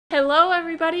Hello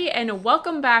everybody and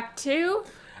welcome back to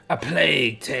A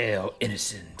Plague Tale: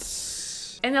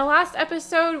 Innocence. In the last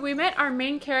episode, we met our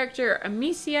main character,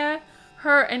 Amicia.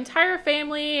 Her entire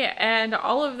family and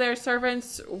all of their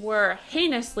servants were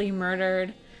heinously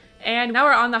murdered. And now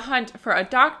we're on the hunt for a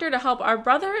doctor to help our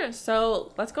brother,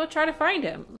 so let's go try to find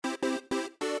him.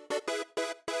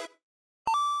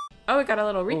 Oh, we got a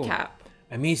little recap. Ooh.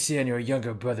 Amicia and your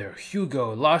younger brother,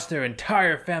 Hugo, lost their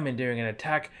entire family during an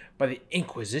attack by the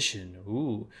Inquisition.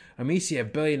 Ooh. Amicia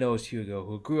barely knows Hugo,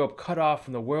 who grew up cut off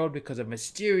from the world because of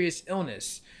mysterious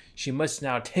illness. She must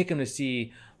now take him to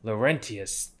see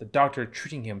Laurentius, the doctor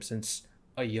treating him since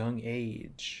a young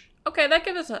age. Okay, that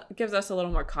gives us a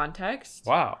little more context.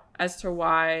 Wow. As to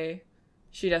why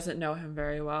she doesn't know him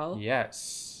very well.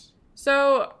 Yes.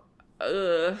 So,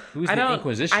 who's the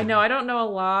Inquisition? I know, I don't know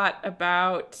a lot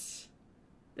about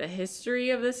the history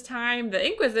of this time. The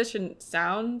Inquisition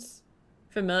sounds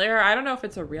familiar. I don't know if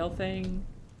it's a real thing.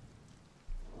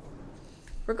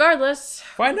 Regardless.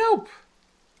 Find help.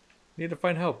 We need to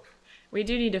find help. We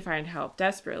do need to find help,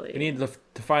 desperately. We need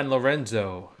to find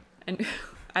Lorenzo. And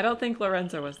I don't think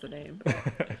Lorenzo was the name.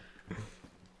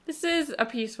 This is a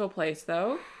peaceful place,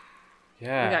 though.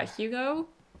 Yeah. We got Hugo.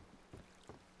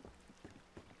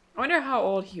 I wonder how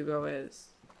old Hugo is.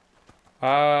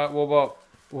 Well,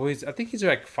 I think he's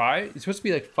like 5. He's supposed to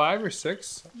be like 5 or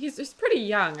 6. He's pretty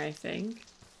young, I think.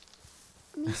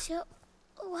 Amicia,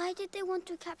 why did they want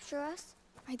to capture us?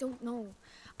 I don't know.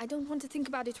 I don't want to think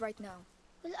about it right now.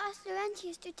 We'll ask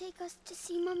Laurentius to take us to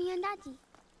see Mommy and Daddy.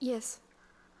 Yes,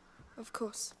 of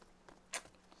course.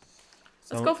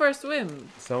 Let's go for a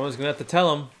swim. Someone's gonna have to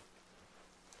tell him.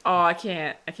 Oh, I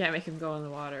can't make him go in the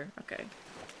water. Okay.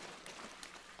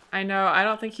 I know, I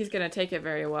don't think he's gonna take it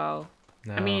very well.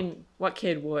 No. I mean, what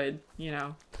kid would, you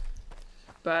know?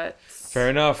 But fair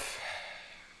enough.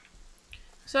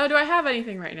 So, do I have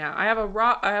anything right now? I have a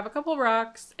rock. I have a couple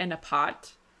rocks and a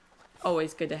pot.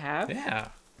 Always good to have. Yeah.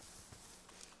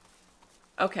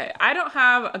 Okay, I don't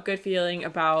have a good feeling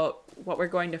about what we're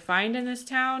going to find in this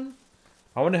town.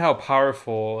 I wonder how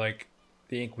powerful, like,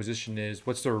 the Inquisition is.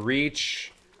 What's their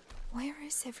reach? Where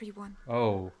is everyone?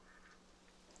 Oh.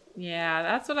 Yeah,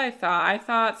 that's what I thought. I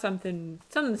thought something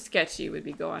sketchy would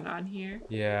be going on here.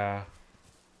 Yeah.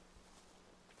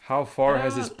 How far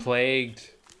has this plague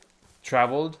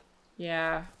traveled?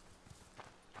 Yeah.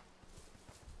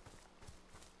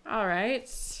 All right.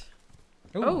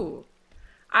 Ooh. Oh.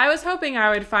 I was hoping I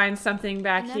would find something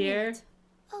back here.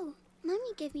 Oh,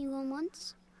 Mommy gave me one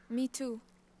once. Me too.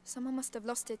 Someone must have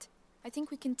lost it. I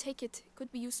think we can take it. It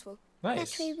could be useful.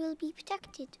 Nice. That way we'll be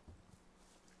protected.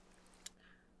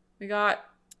 We got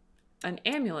an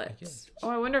amulet. Oh,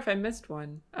 I wonder if I missed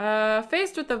one.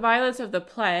 Faced with the violence of the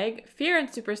plague, fear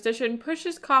and superstition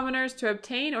pushes commoners to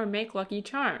obtain or make lucky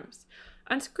charms.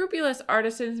 Unscrupulous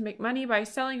artisans make money by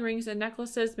selling rings and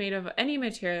necklaces made of any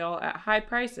material at high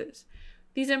prices.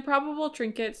 These improbable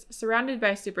trinkets, surrounded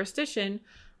by superstition,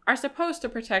 are supposed to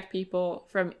protect people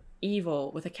from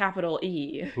evil with a capital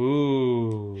E.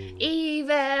 Ooh.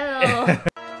 Evil!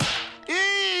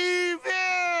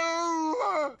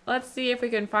 Let's see if we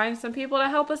can find some people to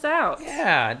help us out.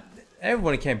 Yeah,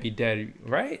 everyone can't be dead,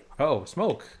 right? Oh,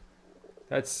 smoke.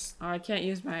 That's... Oh, I can't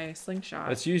use my slingshot.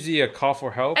 That's usually a call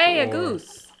for help. Hey, or a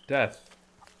goose. Death.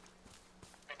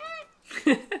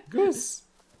 Goose.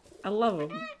 I love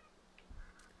them.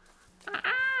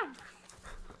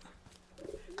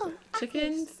 Oh,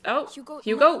 chickens. Oh, Hugo.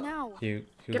 Hugo. Now. Hugo.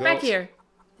 Get back here.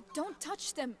 Don't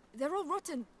touch them. They're all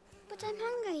rotten. but I'm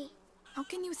hungry. How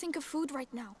can you think of food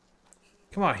right now?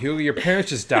 Come on, Hugo. Your parents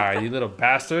just died, you little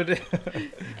bastard.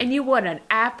 And you want an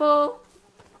apple?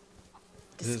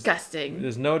 Disgusting.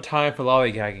 There's no time for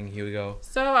lollygagging, Hugo.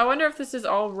 So I wonder if this is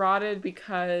all rotted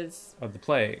because of the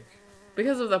plague.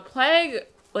 Because of the plague.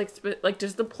 Like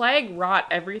does the plague rot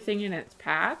everything in its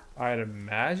path? I'd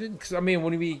imagine. Because I mean,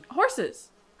 when we horses.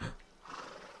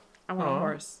 I want a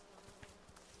horse.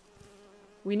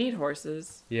 We need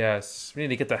horses. Yes, we need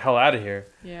to get the hell out of here.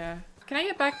 Yeah. Can I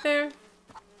get back there?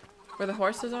 Where the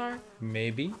horses are?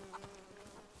 Maybe.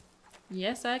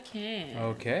 Yes, I can.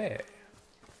 Okay.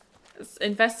 Let's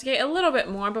investigate a little bit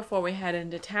more before we head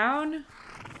into town.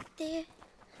 They're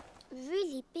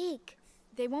really big.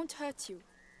 They won't hurt you.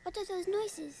 What are those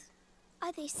noises?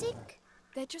 Are they sick?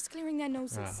 They're just clearing their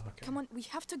noses. Oh, okay. Come on, we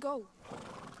have to go.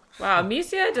 Wow,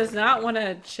 Amicia does not want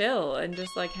to chill and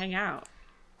just like hang out.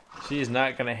 She's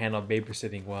not going to handle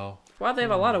babysitting well. Wow, they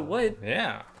have a lot of wood.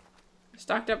 Yeah.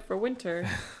 Stocked up for winter.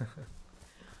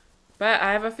 But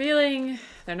I have a feeling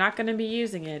they're not going to be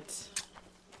using it.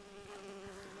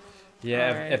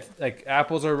 Yeah, if like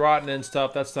apples are rotten and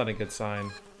stuff, that's not a good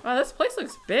sign. Wow, this place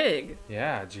looks big.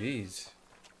 Yeah, jeez.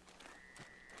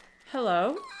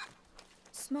 Hello?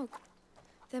 Smoke.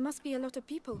 There must be a lot of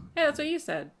people. Yeah, that's what you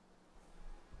said.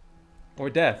 Or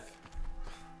death.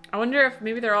 I wonder if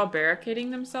maybe they're all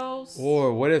barricading themselves.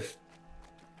 Or what if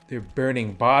they're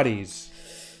burning bodies?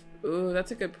 Ooh,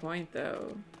 that's a good point,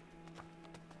 though.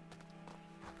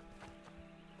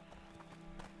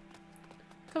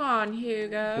 Come on,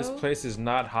 Hugo. This place is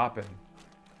not hopping.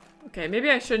 Okay, maybe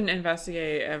I shouldn't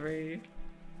investigate every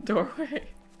doorway.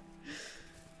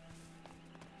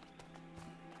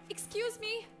 Excuse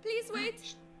me, please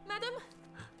wait. Madam,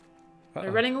 Uh-oh.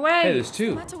 They're running away. Hey, there's what's the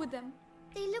two. matter with them?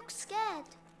 They look scared.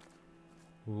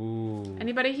 Ooh.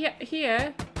 Anybody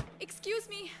here? Excuse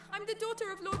me, I'm the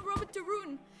daughter of Lord Robert de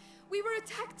Rune. We were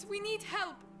attacked, we need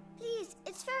help. Please,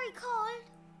 it's very cold.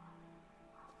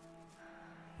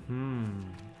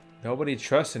 Nobody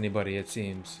trusts anybody, it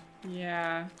seems.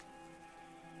 Yeah.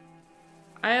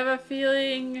 I have a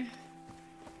feeling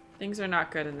things are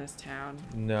not good in this town.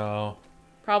 No.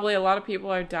 Probably a lot of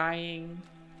people are dying.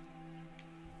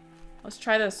 Let's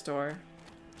try this door.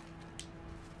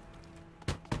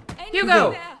 Anyone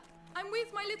Hugo! there? I'm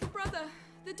with my little brother.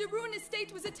 The de Rune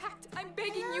estate was attacked. I'm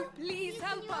begging you, please Can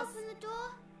help you us. open the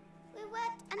door? We're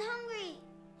wet and hungry.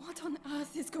 What on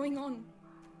earth is going on?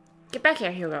 Get back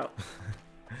here, Hugo.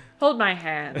 Hold my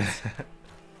hand.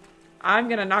 I'm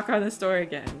gonna knock on this door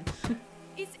again.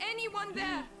 Is anyone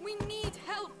there? We need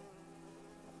help.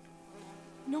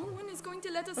 No one is going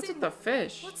to let us What's in. with the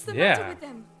fish? What's the Yeah. matter with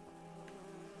them?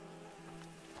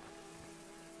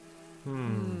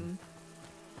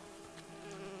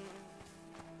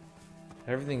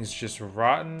 Everything's just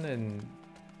rotten and...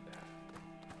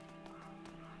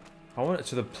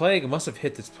 So the plague must have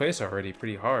hit this place already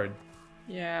pretty hard.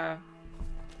 Yeah.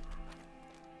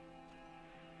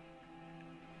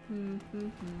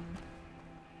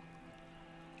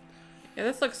 Yeah,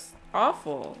 this looks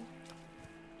awful.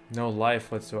 No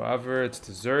life whatsoever. It's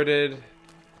deserted.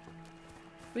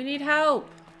 We need help.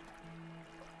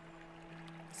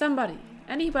 Somebody.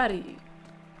 Anybody.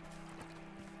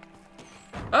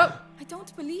 Oh! I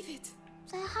don't believe it.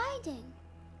 They're hiding.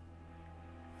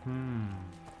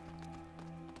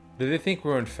 Do they think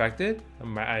we're infected?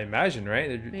 I imagine,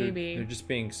 right? Maybe. They're just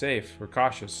being safe or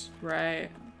cautious. Right.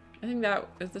 I think that...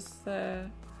 Is this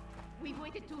We've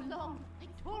waited too long. I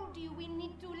told you we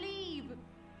need to leave.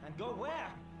 And go where?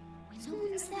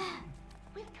 Someone's there.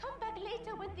 We'll come back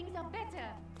later when things are better.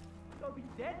 You'll be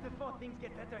dead before things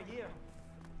get better here.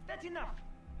 That's enough.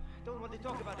 I don't want to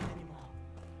talk about it anymore.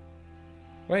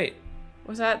 Wait.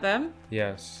 Was that them?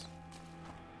 Yes.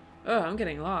 Oh, I'm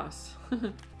getting lost.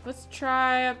 Let's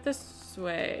try up this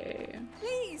way.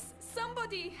 Please,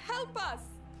 somebody help us.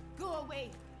 Go away.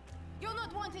 You're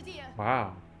not wanted here.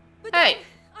 Wow. But Hey!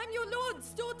 I'm your lord's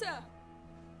daughter.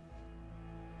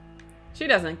 She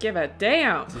doesn't give a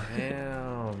damn.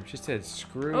 Damn. She said,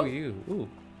 screw Oh. you. Ooh.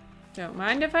 Don't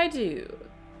mind if I do.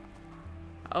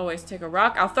 Always take a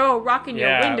rock. I'll throw a rock in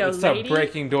your window, let's start lady.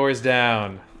 breaking doors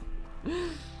down.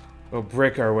 We'll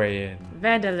break our way in.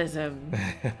 Vandalism.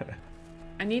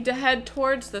 I need to head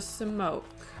towards the smoke.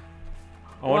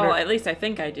 I wonder, Well, at least I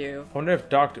think I do. I wonder if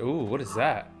Doctor... Ooh, what is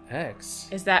that? X.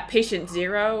 Is that patient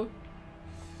zero?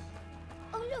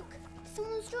 Oh, look.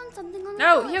 Someone's drawn something on the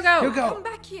No, doors. Hugo. Hugo! Come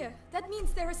back here. That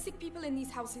means there are sick people in these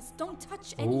houses. Don't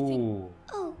touch anything. Ooh.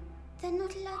 Oh, they're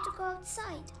not allowed to go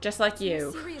outside. Just like More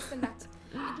you. serious than that.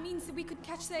 It means that we could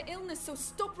catch their illness, so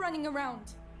stop running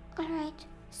around. All right.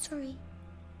 Sorry.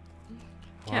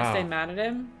 Can't Wow. stay mad at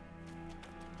him.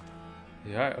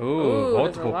 Yeah. Ooh, Ooh, there's a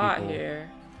multiple lot people.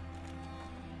 here.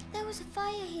 There was a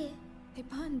fire here. They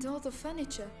burned all the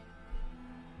furniture.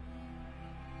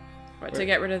 What, to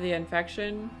get rid of the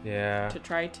infection? Yeah. To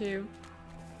try to?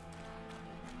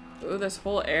 Ooh, this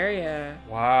whole area.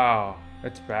 Wow.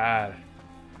 That's bad.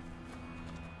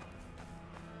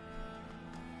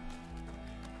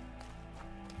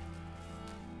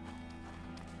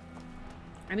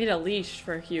 I need a leash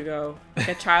for Hugo. Like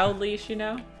a child leash, you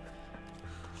know?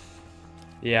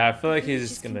 Yeah, I feel like The he's village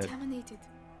just is gonna... contaminated.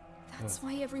 That's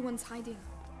why everyone's hiding.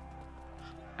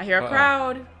 I hear a Uh-oh.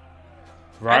 crowd.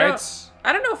 Right?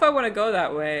 I don't know if I want to go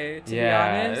that way, to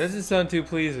Yeah, be honest. it doesn't sound too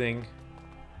pleasing.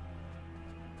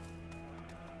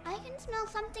 I can smell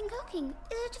something cooking.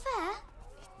 Is it fair?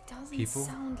 It doesn't People?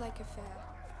 sound like a fair.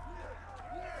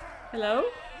 Hello?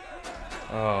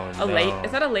 Oh, A no.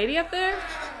 Is that a lady up there?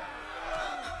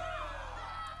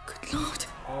 Good lord.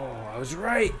 Oh, I was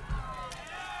right.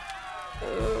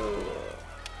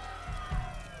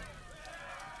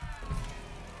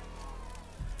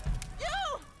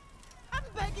 You! I'm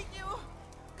begging you!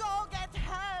 Go get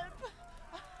help!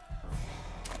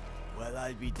 Well,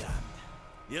 I'll be damned.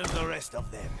 Here's the rest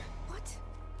of them. What?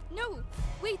 No!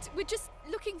 Wait, we're just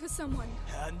looking for someone.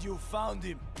 And you found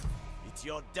him. It's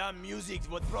your damn music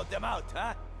what brought them out,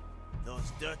 huh?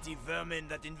 Those dirty vermin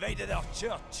that invaded our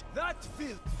church. That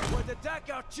filth would attack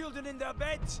our children in their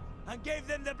beds and gave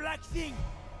them the black thing.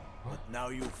 But now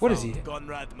you found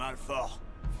Conrad Malfour.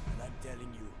 And I'm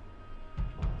telling you,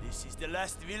 this is the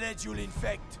last village you'll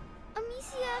infect.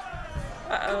 Amicia!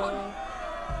 Uh-oh.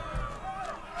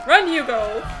 Run,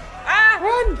 Hugo! Ah!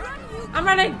 Run! Hugo! I'm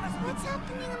running! What's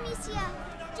happening, Amicia?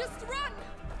 Just run!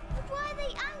 But why are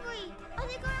they angry? Are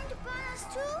they going to burn us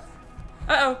too?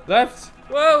 Uh-oh. Left.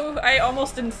 Whoa, I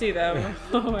almost didn't see them.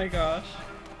 Oh my gosh.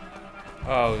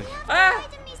 Oh. Ah!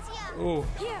 Right, Amicia! Ooh.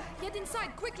 Here, get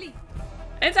inside, quickly!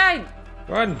 Inside!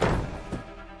 Run.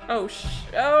 Oh,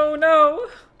 oh no!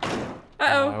 I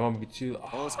Uh-oh. won't be too.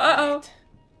 Uh-oh.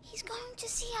 He's going to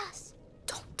see us.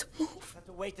 Don't move. Have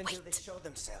to wait until they show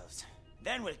themselves.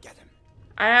 Then we'll get them.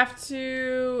 I have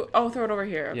to... Oh, throw it over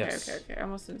here. Okay, Yes. okay. I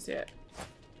almost didn't see it.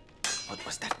 What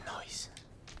was that noise?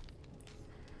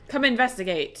 Come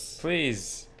investigate.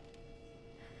 Please.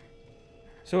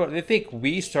 So they think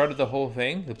we started the whole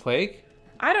thing, the plague?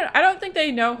 I don't think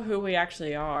they know who we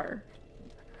actually are.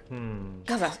 Hmm.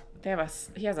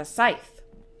 He has a scythe.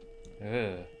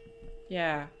 Ugh.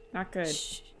 Yeah, not good.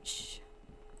 Shh.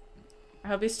 I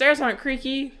hope these stairs aren't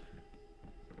creaky.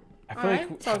 I feel Alright,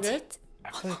 like it's all good.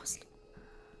 I feel like,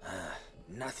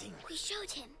 Nothing. We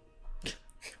showed him.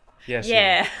 yes.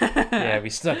 Yeah. Yeah, we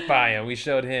snuck by him. We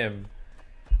showed him.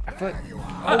 I feel like.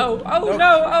 Uh-oh. Oh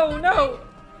no. Oh no.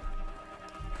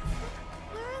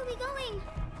 Where are we going?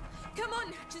 Come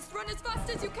on, just run as fast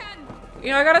as you can.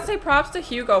 You know, I gotta say props to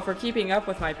Hugo for keeping up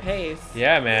with my pace.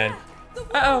 Yeah, man.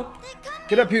 Uh-oh. They're coming.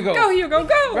 Get up, Hugo. Go, Hugo,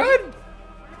 go! Run.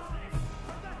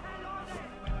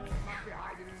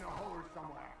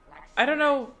 I don't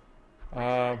know.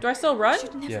 Do I still run?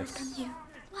 Should never Yes. have come here.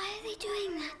 Why are they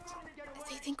doing that?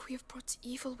 They think we have brought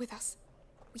evil with us.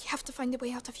 We have to find a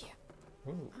way out of here.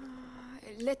 Ooh.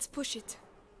 Let's push it.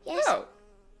 Yes. Oh.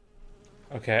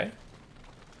 Okay.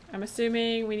 I'm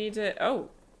assuming we need to... Oh.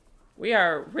 We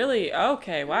are really...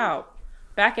 Okay, wow.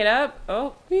 Back it up.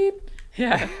 Oh, beep.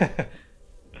 Yeah.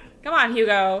 Come on,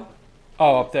 Hugo.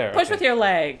 Oh, up there. Push okay. with your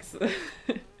legs.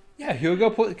 Yeah, Hugo,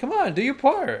 come on, do your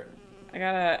part. I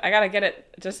gotta get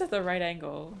it just at the right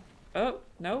angle. Oh,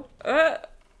 no.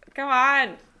 Come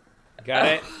on. Got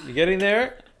it. You getting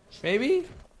there? Maybe?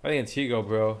 I think it's Hugo,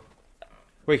 bro.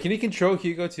 Wait, can you control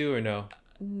Hugo too or no?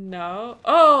 No.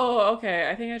 Oh, okay.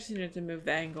 I think I just needed to move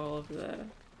the angle of the...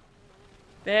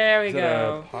 There we Is that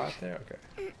go. a pot there?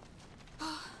 Okay.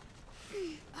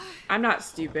 I'm not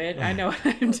stupid. I know what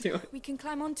I'm doing. We can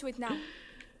climb onto it now.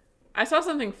 I saw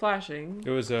something flashing. It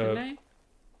was Didn't I?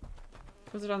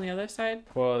 Was it on the other side?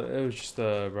 well, it was just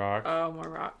a rock. Oh, more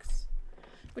rocks.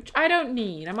 Which I don't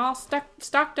need. I'm all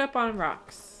stocked up on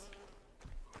rocks.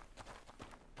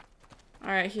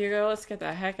 Alright, Hugo, let's get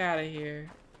the heck out of here.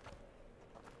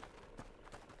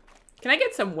 Can I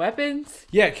get some weapons?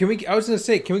 Yeah, can we? I was gonna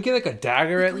say, can we get like a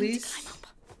dagger at least?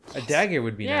 A dagger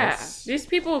would be Yeah. nice. These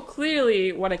people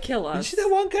clearly want to kill Did you us. see that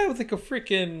one guy with like a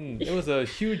freaking? It was a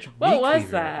huge. What meat was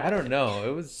cleaver. that? I don't know.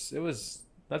 It was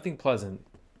nothing pleasant.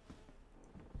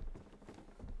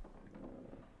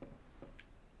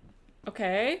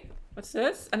 Okay. What's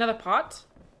this? Another pot?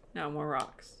 No, more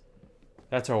rocks.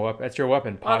 That's our weapon. That's your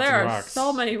weapon. Oh, Pots there and are rocks.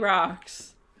 so many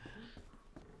rocks.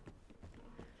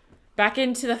 Back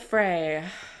into the fray.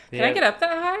 Can I Yeah. get up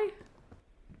that high?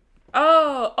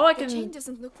 Oh, I The chain can.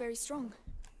 doesn't look very strong.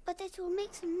 But it will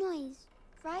make some noise,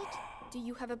 right? Do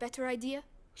you have a better idea?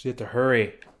 So you have to hurry.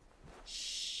 Are you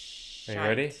Shite.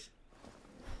 ready?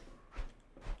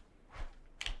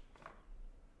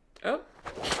 Oh.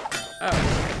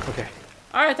 Oh. Okay.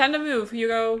 All right, time to move,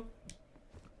 Hugo.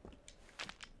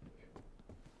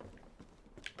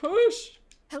 Push.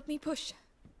 Help me push.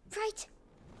 Right.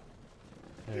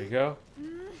 There you go.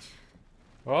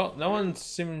 Well, no one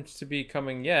seems to be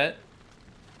coming yet.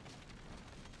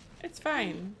 It's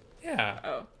fine. Yeah.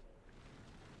 Oh.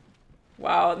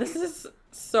 Wow, this is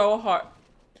so hard.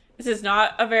 This is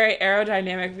not a very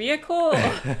aerodynamic vehicle.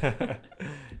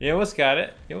 You almost got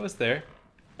it. You almost there.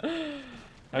 There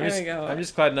we go. I'm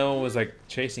just glad no one was like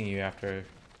chasing you after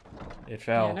it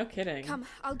fell. Yeah, no kidding. Come,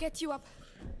 I'll get you up.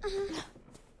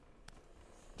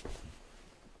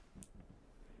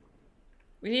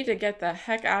 We need to get the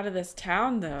heck out of this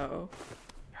town, though.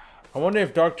 I wonder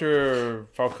if Dr.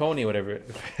 Falcone, whatever,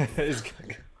 is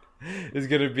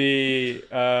gonna be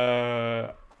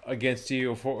against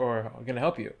you or gonna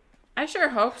help you. I sure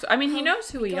hope so. I mean, he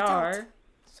knows who we got are. out.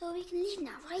 So we can leave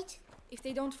now, right? If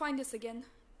they don't find us again,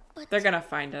 But They're gonna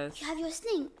find us. you have your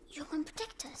sling. You can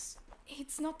protect us.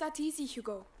 It's not that easy,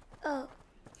 Hugo. Oh,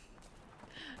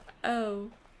 Oh.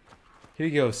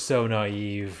 Hugo's so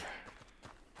naive.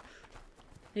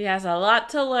 He has a lot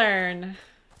to learn.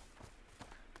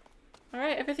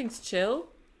 Alright, everything's chill.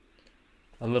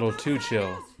 A little too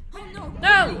chill. Oh no!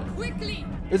 No! Quickly!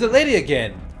 There's a lady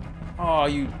again. Oh,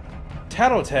 you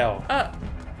tattletale. Up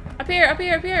here, up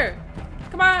here, up here.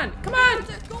 Come on, come on.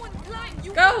 Just go and climb.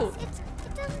 You Go.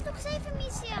 it doesn't look safe,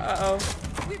 Amicia. Uh-oh.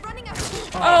 We're running out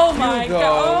of Oh my Hugo,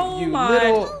 god. Oh you my.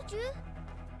 little- I told you.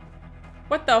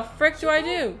 What the frick do I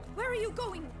do? Where are you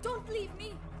going? Don't leave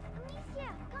me. Amicia,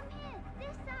 come here.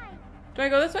 This side. Do I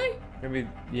go this way? Maybe,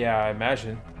 yeah, I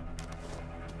imagine.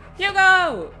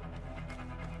 Hugo!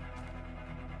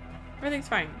 Everything's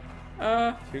fine.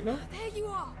 Hugo? There you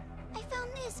are. I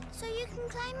found this, so you can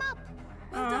climb up.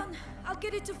 Well done. I'll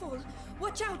get it to fall.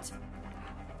 Watch out.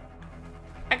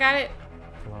 I got it.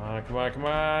 Come on, come on, come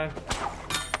on.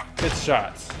 Good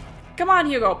shots. Come on,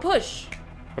 Hugo, push.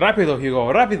 Rápido,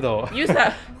 Hugo, rápido. Use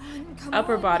that Come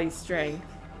upper on. body strength.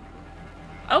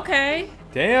 Okay.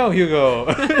 Damn, Hugo.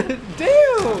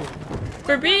 Damn.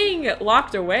 For being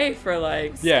locked away for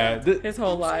like Yeah, his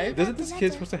whole life. isn't this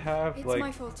kid supposed to have It's like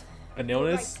my fault. an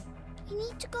illness? We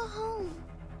need to go home.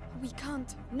 We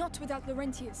can't. Not without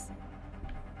Laurentius.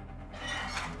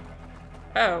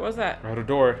 Oh, what's that? Out a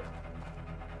door.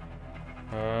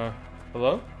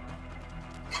 Hello?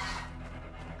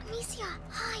 Amicia,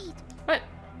 hide. What?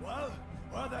 Well,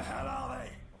 where the hell are they?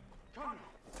 Come.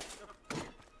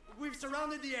 We've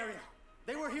surrounded the area.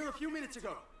 They were here a few minutes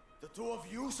ago. The two of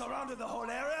you surrounded the whole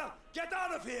area? Get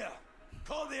out of here!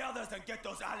 Call the others and get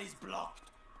those alleys blocked.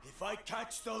 If I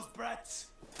catch those brats,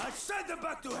 I send them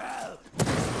back to hell. It's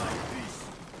my peace.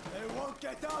 They won't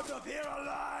get out of here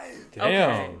alive. Damn.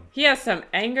 Okay. He has some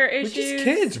anger We're issues. just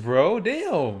kids, bro.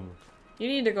 Damn. You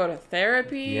need to go to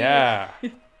therapy. Yeah.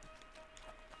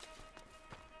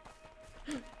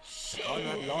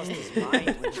 Conrad lost his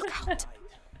mind when he died.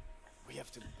 We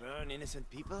have to burn innocent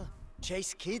people?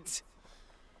 Chase kids?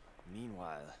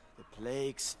 Meanwhile, the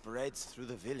plague spreads through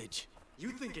the village. You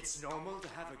think it's normal to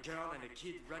have a girl and a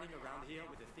kid running around here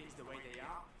with the things the way they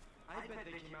are? I bet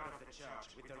they came out of the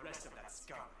church with the rest of that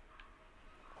scum.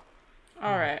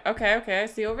 Alright, okay, okay. I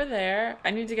see over there.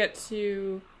 I need to get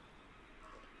to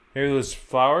Maybe those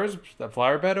flowers, that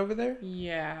flower bed over there?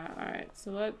 yeah, alright,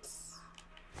 so let's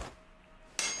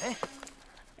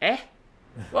Eh?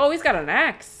 Whoa, he's got an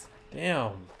axe.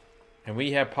 Damn. And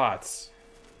we have pots.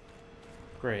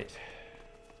 Great.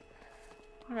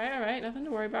 Alright, nothing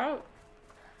to worry about.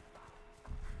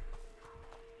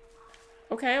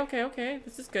 Okay, okay, okay.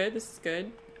 This is good, this is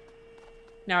good.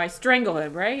 Now I strangle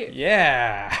him, right?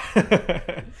 Yeah.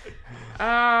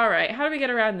 Alright, how do we get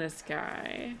around this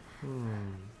guy?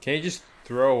 Can you just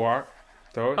throw it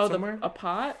Oh, somewhere? a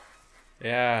pot?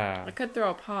 Yeah. I could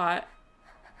throw a pot.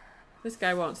 This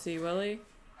guy won't see, will he?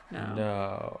 No.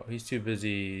 No, he's too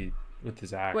busy with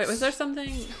his axe. Wait, was there something?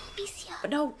 Amicia,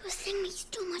 No. your thing makes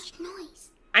too much noise.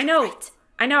 I know.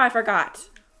 I know. I forgot.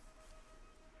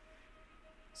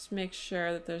 Just make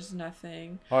sure that there's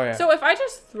nothing. Oh yeah. So if I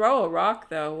just throw a rock,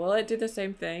 though, will it do the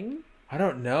same thing? I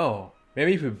don't know.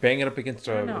 Maybe if we bang it up against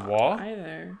I a don't know wall.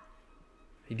 either.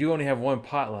 You do only have one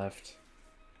pot left.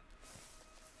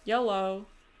 YOLO.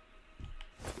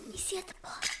 Amicia, the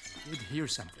pot. You'd hear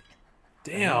something.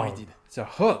 Damn. I did. It's a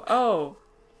hook. Oh,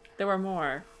 there were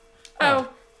more. Oh. Oh,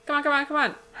 come on, come on, come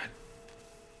on.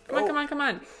 Come on, Oh. come on, come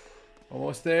on.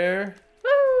 Almost there.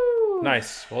 Woo!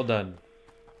 Nice. Well done.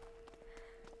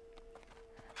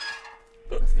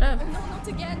 Oh. No, not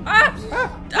again.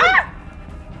 Ah!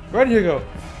 Run, Hugo.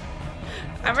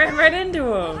 I ran right into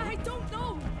him. I don't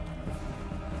know.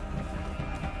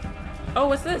 Oh,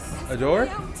 what's this? A door? Way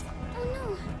out. Oh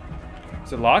no.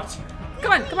 Is it locked?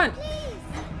 Come on, come on.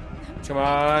 Come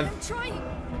on. I'm trying.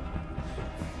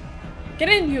 Get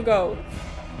in, Hugo.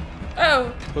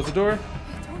 Oh, Close the door.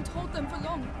 Don't hold them for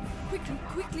long. Quickly,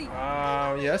 quickly.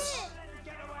 Yes.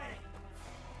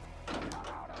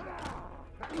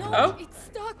 No, Oh. it's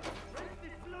stuck.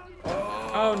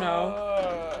 oh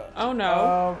no. Oh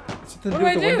no. Something What to do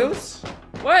I do with the do? windows?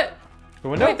 What? The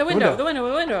window? Wait, the window, the window,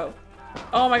 the window.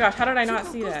 Oh my gosh, how did I not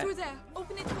Hugo, see go that? through there.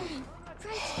 Open it for me.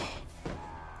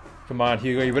 Come on,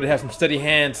 Hugo. You better have some steady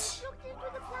hands. Look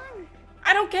into the plan.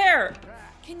 I don't care.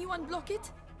 Can you unblock it?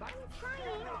 I'm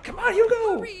trying. Come on,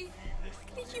 Hugo. Hurry.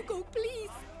 Quickly, Hugo, please.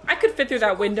 I could fit through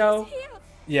that window. Here.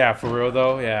 Yeah, for real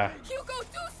though. Yeah. Hugo,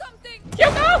 do something.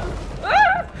 Hugo!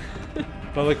 Ah!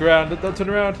 Don't look around. Don't turn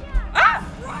around. Ah!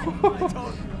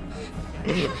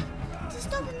 To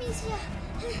stop Amicia.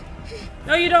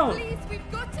 No, you don't. Please,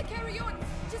 we've got to carry on.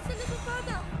 Just a little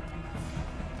further.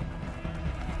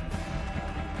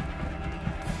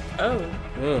 Oh.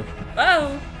 Ugh.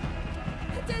 Oh.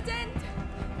 A dead end.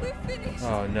 We're finished.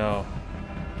 Oh no.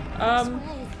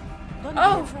 Don't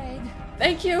Oh. be afraid.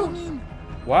 Thank you. Come in.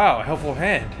 Wow, a helpful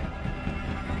hand.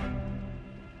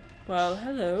 Well,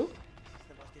 hello. It's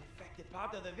the most infected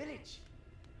part of the village.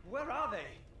 Where are they?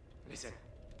 Listen,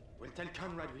 we'll tell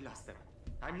Conrad we lost them.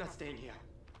 I'm not staying here.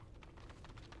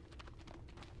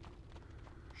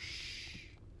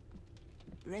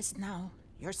 Rest now.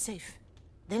 You're safe.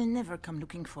 They'll never come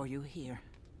looking for you here.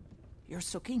 You're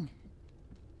soaking.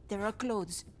 There are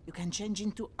clothes you can change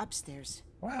into upstairs.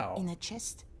 Wow. In a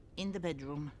chest in the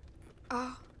bedroom.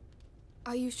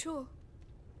 Are you sure?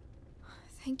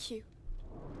 Thank you.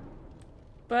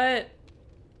 But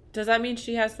does that mean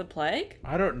she has the plague?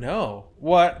 I don't know.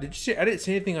 What? Did you see? I didn't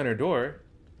see anything on her door.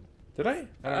 Did I?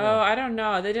 I don't know. I don't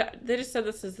know. They just said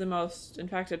this is the most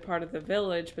infected part of the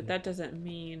village, but that doesn't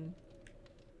mean...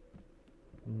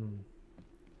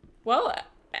 Well,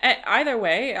 either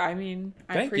way, I mean,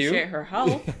 I Thank you. appreciate her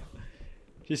help.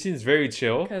 She seems very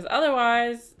chill. Because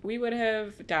otherwise, we would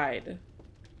have died.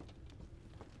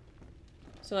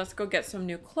 So let's go get some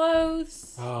new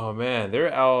clothes. Oh man,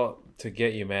 they're out to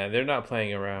get you, man. They're not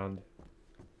playing around.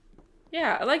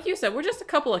 Yeah, like you said, we're just a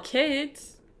couple of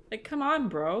kids. Like, come on,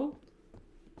 bro.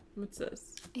 What's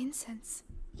this? Incense.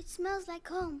 It smells like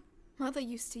home. Mother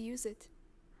used to use it.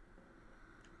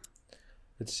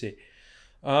 Let's see.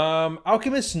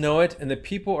 Alchemists know it, and the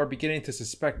people are beginning to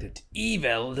suspect it.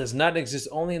 Evil does not exist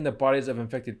only in the bodies of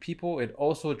infected people, it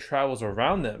also travels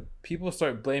around them. People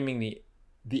start blaming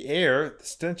the air, the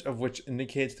stench of which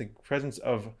indicates the presence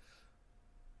of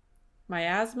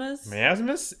miasmas,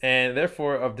 and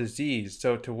therefore of disease.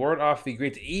 So to ward off the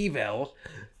great evil,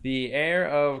 the air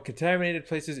of contaminated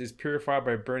places is purified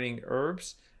by burning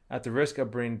herbs at the risk of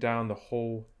bringing down the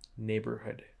whole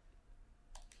neighborhood.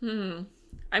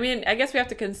 I mean, I guess we have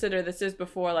to consider this is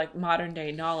before, like, modern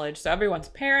day knowledge. So everyone's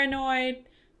paranoid.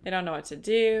 They don't know what to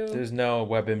do. There's no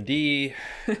WebMD.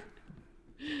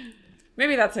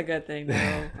 Maybe that's a good thing,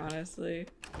 though, honestly.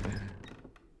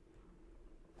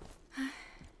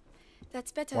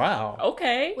 That's better. Wow.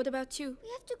 Okay. What about you? We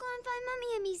have to go and find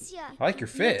Mommy, Amicia. I like your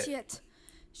fit. Not yet.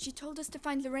 She told us to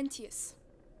find Laurentius.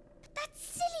 But that's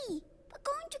silly. We're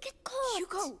going to get caught.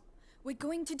 Hugo, we're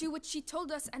going to do what she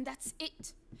told us, and that's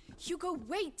it. Hugo,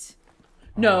 wait.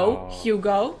 No, Oh.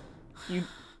 Hugo. You.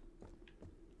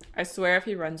 I swear if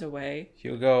he runs away.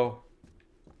 Hugo,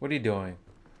 what are you doing?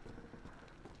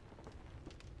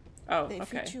 Oh, They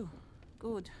okay. fit you.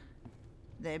 Good.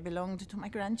 They belonged to my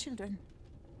grandchildren.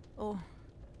 Oh,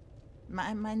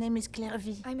 my name is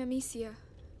Clairvy. I'm Amicia,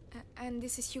 and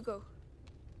this is Hugo.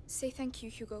 Say thank you,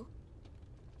 Hugo.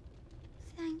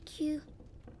 Thank you.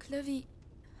 Clovey,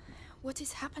 what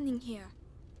is happening here?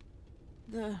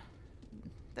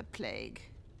 The plague.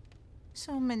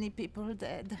 So many people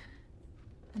dead.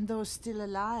 And those still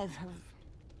alive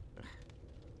have...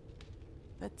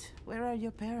 But where are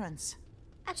your parents?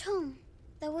 At home.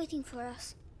 They're waiting for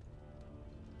us.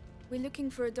 We're looking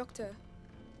for a doctor.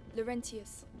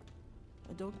 Laurentius.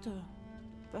 A doctor?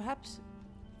 Perhaps...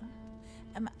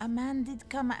 A man did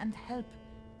come and help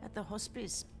at the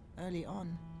hospice early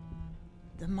on.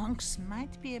 The monks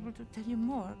might be able to tell you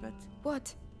more, but...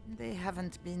 What? They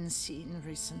haven't been seen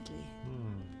recently.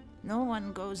 No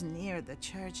one goes near the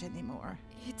church anymore.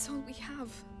 It's all we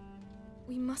have.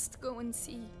 We must go and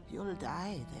see. You'll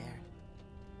die there.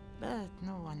 But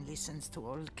no one listens to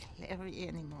old Clary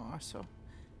anymore, so...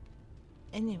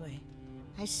 Anyway,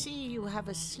 I see you have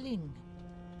a sling.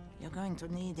 You're going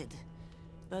to need it.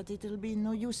 But it'll be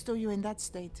no use to you in that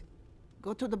state.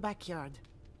 Go to the backyard.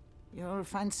 You'll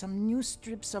find some new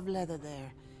strips of leather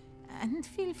there. And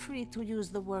feel free to use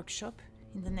the workshop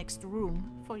in the next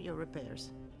room for your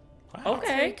repairs. Wow. That's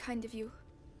very Okay. kind of you.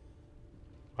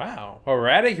 Wow.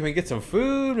 Alrighty, can we get some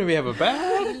food? Maybe have a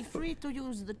bath? Feel free to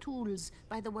use the tools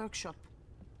by the workshop.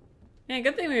 Yeah,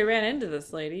 good thing we ran into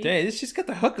this lady. Dang, she's got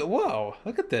the hook. Whoa,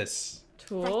 look at this.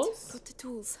 Tools. Got the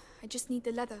tools. I just need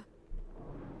the leather.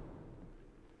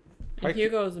 And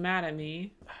Hugo's mad at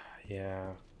me.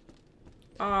 Yeah.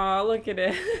 Aw, look at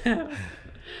it.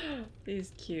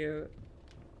 He's cute.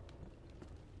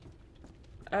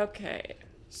 Okay.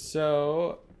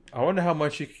 So, I wonder how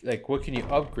much you, like, what can you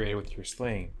upgrade with your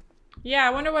sling? Yeah, I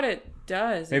wonder what it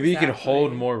does. Maybe you can exactly.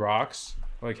 hold more rocks?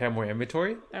 Or, like, have more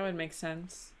inventory? That would make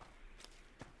sense.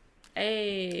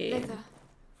 Hey. Leather.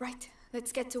 Right.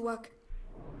 Let's get to work.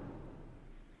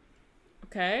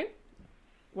 Okay.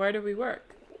 Where do we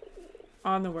work?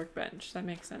 On the workbench. That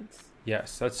makes sense.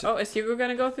 Yes, that's Oh, is Hugo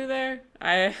gonna go through there?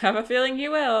 I have a feeling he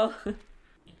will.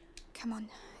 Come on.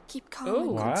 Keep calm Oh,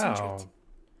 and wow. concentrate.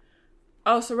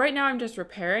 Oh, so right now I'm just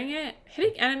repairing it?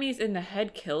 Hitting enemies in the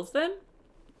head kills them?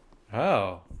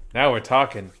 Oh, now we're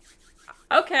talking.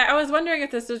 Okay, I was wondering if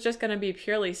this was just going to be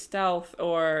purely stealth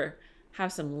or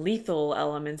have some lethal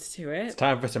elements to It's it.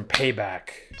 time for some payback.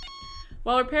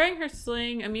 While repairing her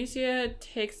sling, Amicia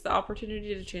takes the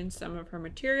opportunity to change some of her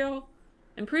material.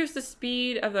 Improves the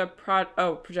speed of the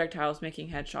projectiles, making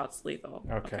headshots lethal.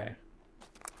 Okay.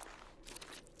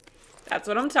 That's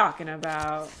what I'm talking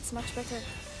about. It's much better.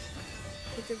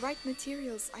 With the right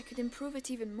materials, I could improve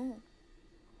it even more.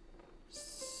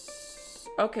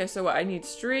 Okay, so what? I need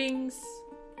strings.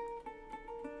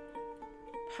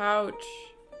 Pouch.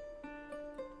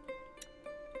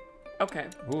 Okay.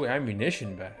 Ooh,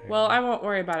 ammunition bag. Well, I won't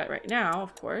worry about it right now,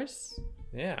 of course.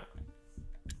 Yeah.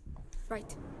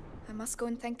 Right. I must go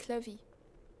and thank Clovey.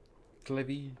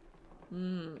 Clivy.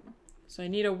 So I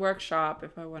need a workshop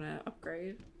if I want to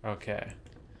upgrade. Okay.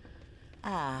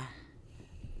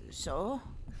 So?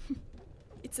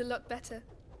 It's a lot better.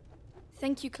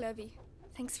 Thank you, Clovey.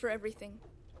 Thanks for everything.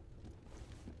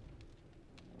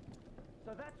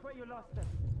 So that's where you lost them.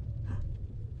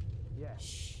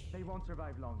 Yes. They won't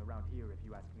survive long around here if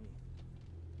you ask me.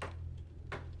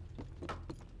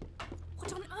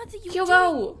 What on earth are you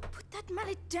Hugo! doing? Put that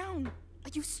mallet down. Are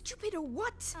you stupid or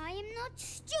what? I am not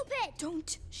stupid.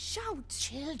 Don't shout.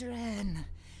 Children,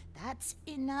 that's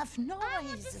enough noise. I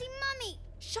want to see Mummy.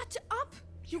 Shut up.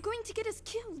 You're going to get us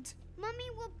killed. Mummy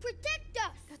will protect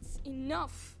us. That's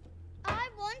enough. I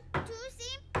want to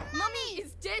see Mummy. Mummy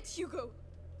is dead, Hugo.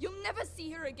 You'll never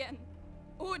see her again.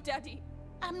 Or Daddy.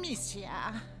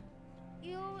 Amicia.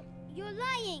 You're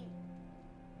lying.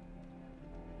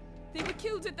 They were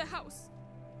killed at the house.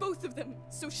 Both of them.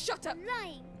 So shut up.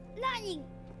 Lying.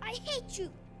 I hate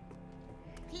you.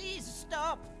 Please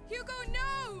stop. Hugo,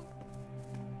 no!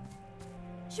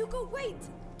 Hugo, wait!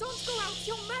 Don't go out.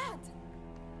 You're mad.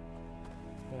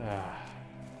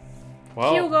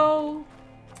 Well, Hugo!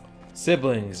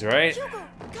 siblings, right? Hugo,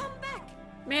 come back.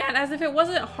 Man, as if it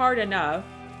wasn't hard enough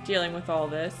dealing with all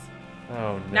this.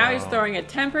 Oh no. Now he's throwing a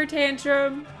temper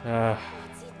tantrum.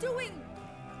 What's he doing?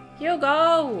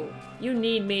 Hugo! You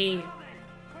need me.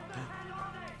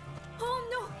 Oh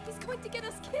no, he's going to get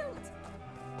us killed.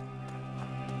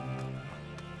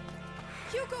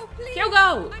 Hugo, please.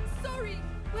 Hugo! I'm sorry.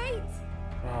 Wait.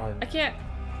 Oh, I can't.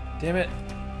 damn it.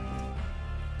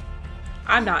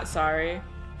 I'm not sorry.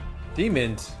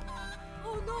 Demons.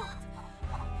 Oh no.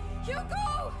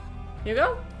 Hugo!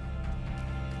 Hugo?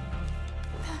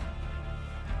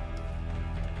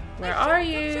 Where I are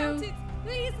shouldn't have you? shouted.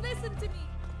 Please listen to me.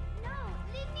 No,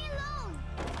 leave me alone.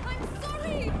 I'm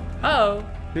sorry. Oh.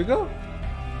 Hugo?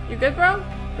 You good, bro?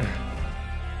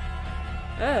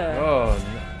 Oh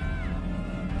no.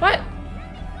 What?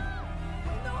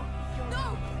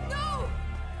 No.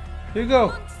 Hugo.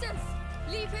 Monsters.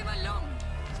 Leave him alone.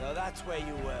 So that's where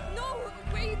you were. No,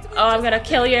 wait. Oh, I'm gonna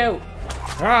kill you.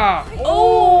 Ah. I didn't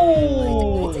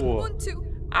Oh. want to.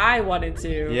 I wanted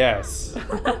to. Yes.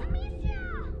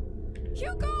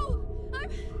 Hugo!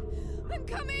 I'm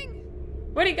coming!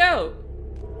 Where'd he go?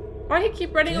 Why'd he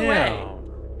keep running away?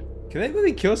 Damn. Can they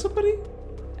really kill somebody?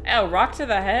 Oh, rock to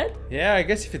the head? Yeah, I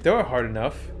guess if you throw it hard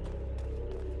enough.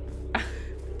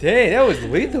 Dang, that was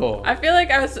lethal. I feel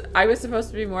like I was supposed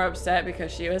to be more upset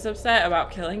because she was upset about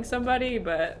killing somebody,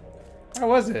 but How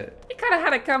was it? you kind of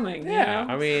had it coming. Yeah, You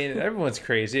know? I mean, everyone's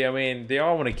crazy. I mean, they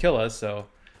all want to kill us, so.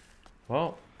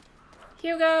 Well,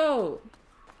 Hugo!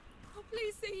 Oh,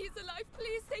 please say he's alive.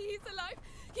 Please say he's alive.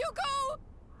 Hugo!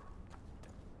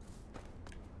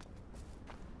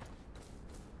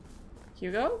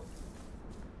 Hugo?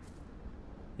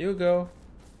 Hugo.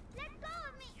 Let go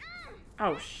of me.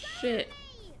 Oh, shit.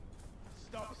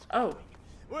 Stop. Oh.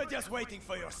 We're just waiting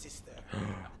for your sister. Is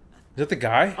that the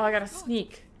guy? Oh, I gotta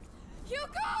sneak.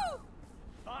 Hugo!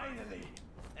 Finally.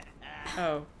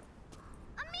 Oh.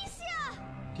 Amicia!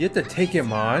 Do you have to take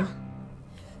him on?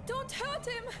 Don't hurt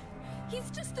him. He's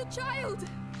just a child.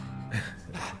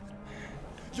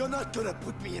 You're not gonna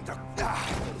put me in the.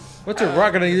 What's a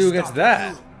rock gonna do against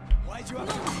that? Why'd you have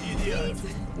to be idiot?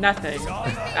 Nothing.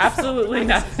 Absolutely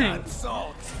nothing.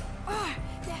 Salt. Ah,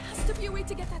 there has to be a way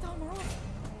to get that armor off.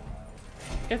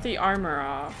 Get the armor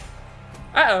off.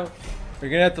 Uh-oh. You're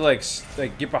gonna have to like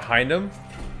get behind him.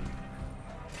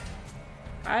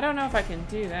 I don't know if I can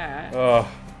do that. Oh,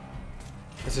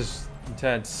 this is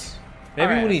intense. Maybe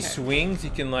Alright, when he okay. swings, you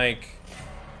can like,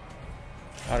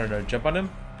 I don't know, jump on him.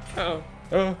 Uh-oh.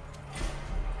 Oh,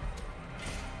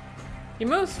 He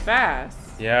moves fast.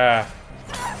 yeah.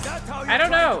 That's how I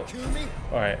don't know. Kill me?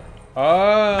 All right.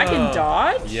 Oh. I can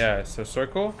dodge? Yeah. So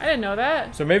circle. I didn't know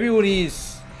that. So maybe when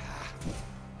he's.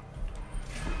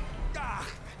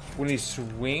 when he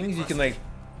swings, you can like.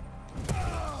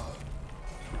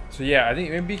 So yeah, I think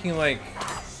maybe you can like.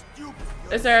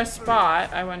 Is there a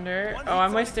spot? I wonder. Oh,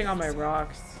 I'm wasting all my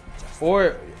rocks.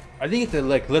 Or I think you have to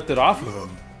like lift it off of him.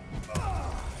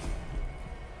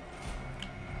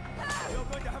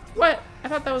 What? I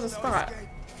thought that was a spot.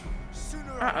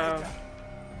 Uh-oh.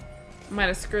 Might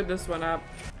have screwed this one up.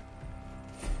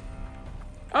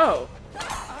 Oh.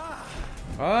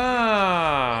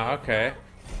 Ah, okay.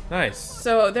 Nice.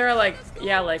 So there are like,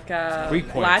 yeah, like Weak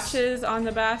points. latches on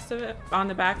the back of it,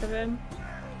 him.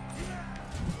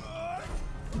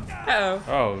 Uh-oh.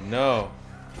 Oh no.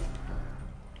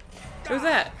 Who's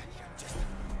that?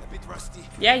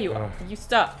 Yeah, you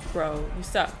suck, bro. You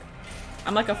suck.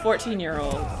 I'm like a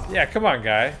 14-year-old. Yeah, come on,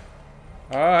 guy.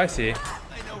 Oh, I see.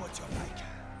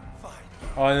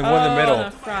 Oh, and then one in the middle.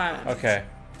 In the front. Okay.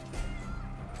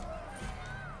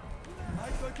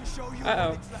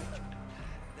 Uh-oh.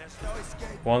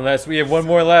 One less. We have one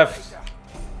more left.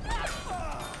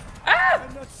 Ah!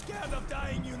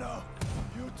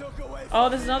 Oh,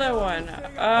 there's another one.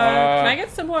 Can I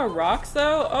get some more rocks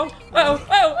though? Oh, oh,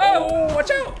 oh, oh!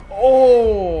 Watch out!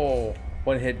 Oh,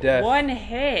 one hit death. One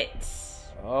hit.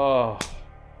 Oh,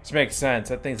 this makes sense.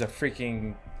 That thing's a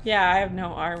freaking. Yeah, I have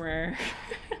no armor.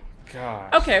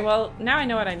 Gosh. Okay, well now I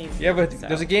know what I need to do. Yeah, but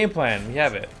there's a game plan. We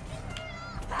have it.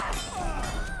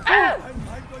 Ah!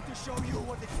 I'm going to show you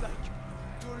what it's like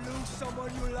to lose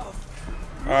someone you love.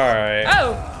 All right.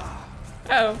 Oh.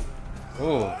 Oh.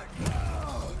 Ooh.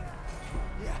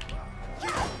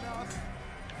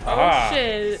 Oh Ah.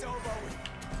 shit.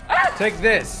 Ah! Take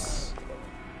this.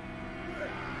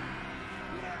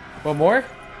 One more?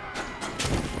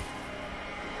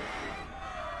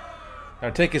 Now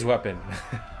take his weapon.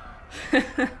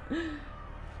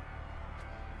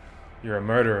 You're a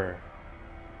murderer.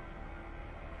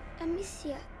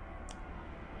 Amicia.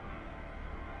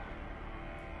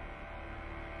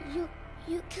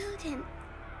 You killed him.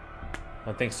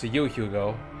 Well, thanks to you,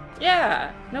 Hugo.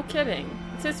 Yeah, no kidding.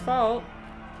 It's his fault.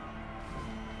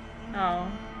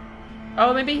 Oh.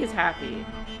 Oh, maybe he's happy.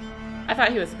 I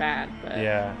thought he was bad, but...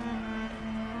 Yeah.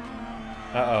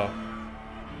 Uh-oh.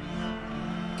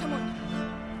 Come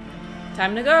on.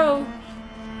 Time to go.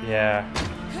 Yeah.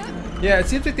 Yeah, it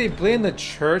seems like they blame the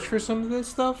church for some of this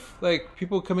stuff. Like,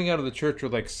 people coming out of the church were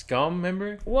like scum,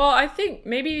 remember? Well, I think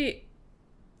maybe...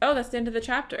 Oh, that's the end of the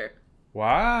chapter.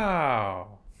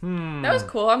 Wow. That was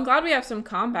cool. I'm glad we have some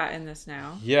combat in this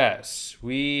now. Yes,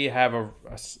 we have a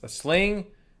sling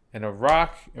and a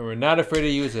rock, and we're not afraid to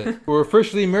use it. We're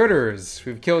officially murderers.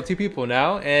 We've killed 2 people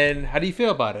now, and how do you feel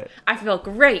about it? I feel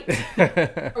great.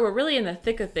 We're really in the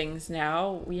thick of things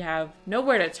now. We have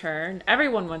nowhere to turn.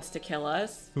 Everyone wants to kill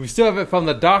us. We still haven't found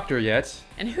the doctor yet.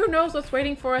 And who knows what's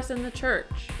waiting for us in the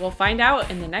church? We'll find out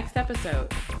in the next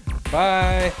episode.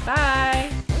 Bye.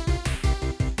 Bye.